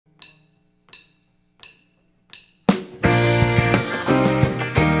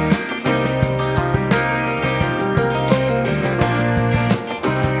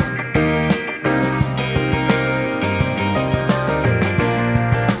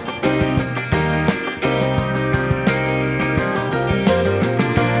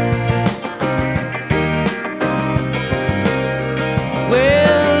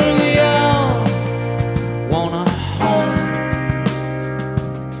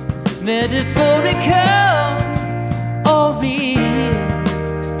metaphorical or real.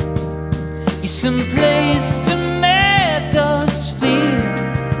 You're someplace to make us feel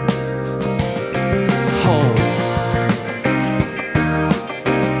whole.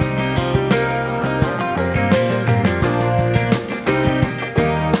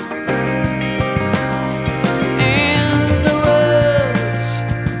 And the words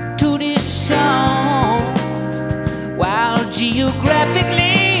to this song, while geographically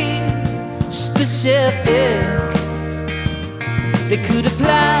specific, they could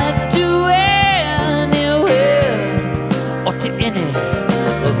apply to anywhere or to any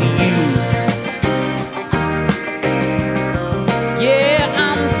of you. Yeah,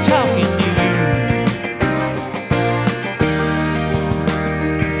 I'm talking to you.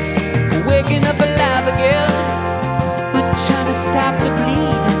 Waking up alive again, but trying to stop the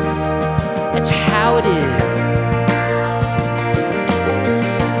bleeding. That's how it is.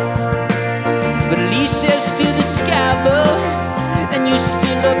 But at least says to the sky above, and you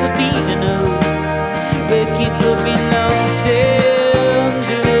still love the feeling of waking up in Los Angeles.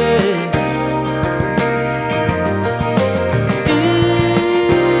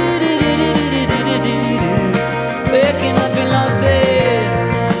 Waking up in Los Angeles.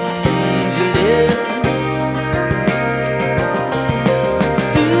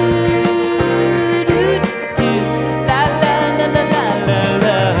 La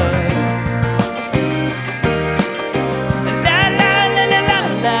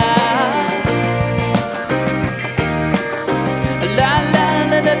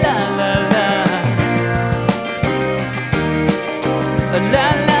la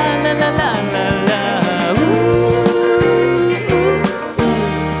la la la la la.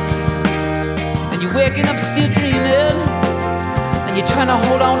 Waking up still dreaming, and you're trying to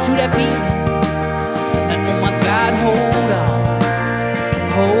hold on to that feeling. And oh my God, hold on.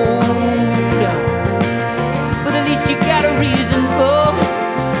 But at least you got a reason for,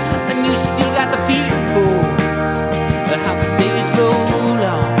 and you still got the feeling for. But how the days roll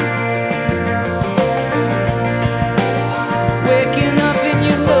on, waking up and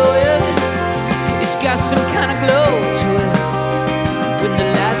you know it, it's got some kind of glow to it when the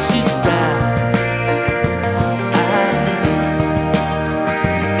lights just rise.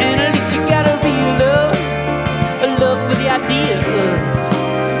 Idea of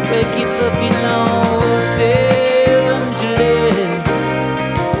waking up in Los Angeles.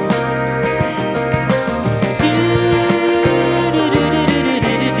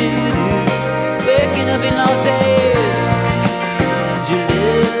 Waking up in Los Angeles.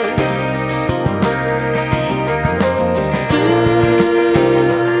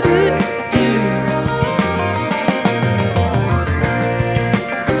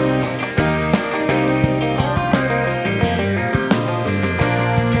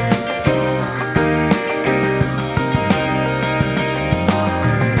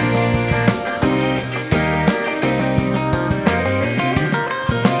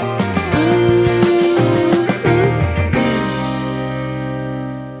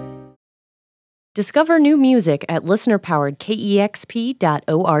 Discover new music at listener-powered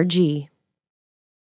KEXP.org.